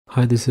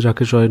Hi, this is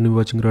Rakesh Roy and you're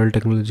watching Royal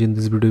Technology. In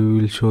this video,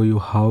 we will show you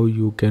how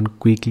you can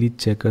quickly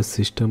check a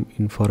system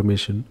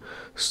information.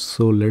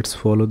 So let's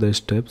follow the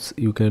steps.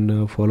 You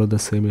can follow the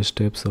same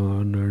steps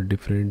on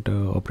different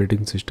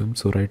operating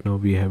systems. So right now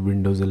we have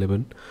Windows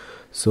 11.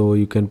 So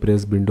you can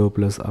press Window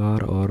plus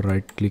R or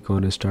right click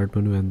on a start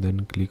menu and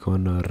then click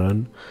on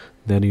run.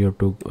 Then you have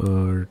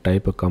to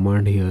type a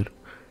command here,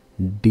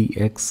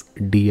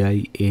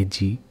 dxdiag,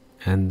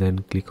 and then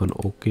click on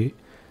OK.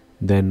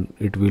 Then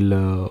it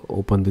will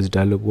open this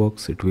dialog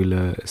box. It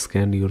will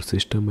scan your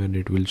system and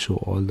it will show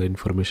all the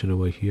information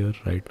over here.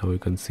 Right now you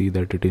can see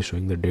that it is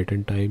showing the date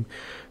and time,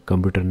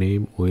 computer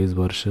name, OS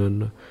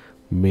version,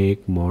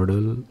 make,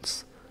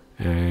 models,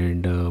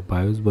 and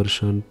BIOS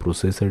version,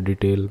 processor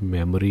detail,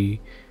 memory,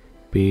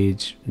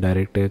 page,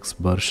 DirectX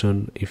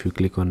version. If you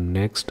click on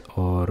next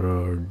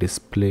or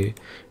display,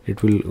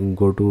 it will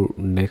go to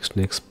next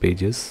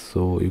pages.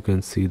 So you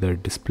can see the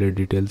display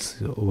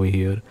details over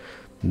here.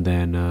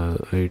 Then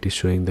it is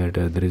showing that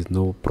there is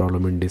no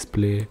problem in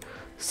display.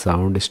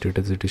 Sound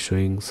status, it is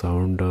showing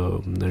sound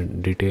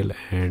detail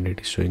and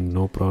it is showing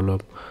no problem.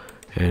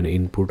 And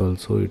input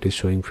also, it is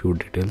showing few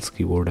details,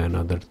 keyboard and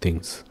other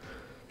things.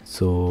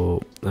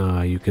 So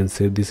you can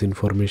save this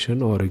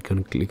information or you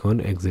can click on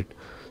exit.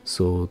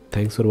 So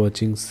thanks for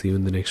watching. See you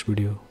in the next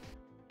video.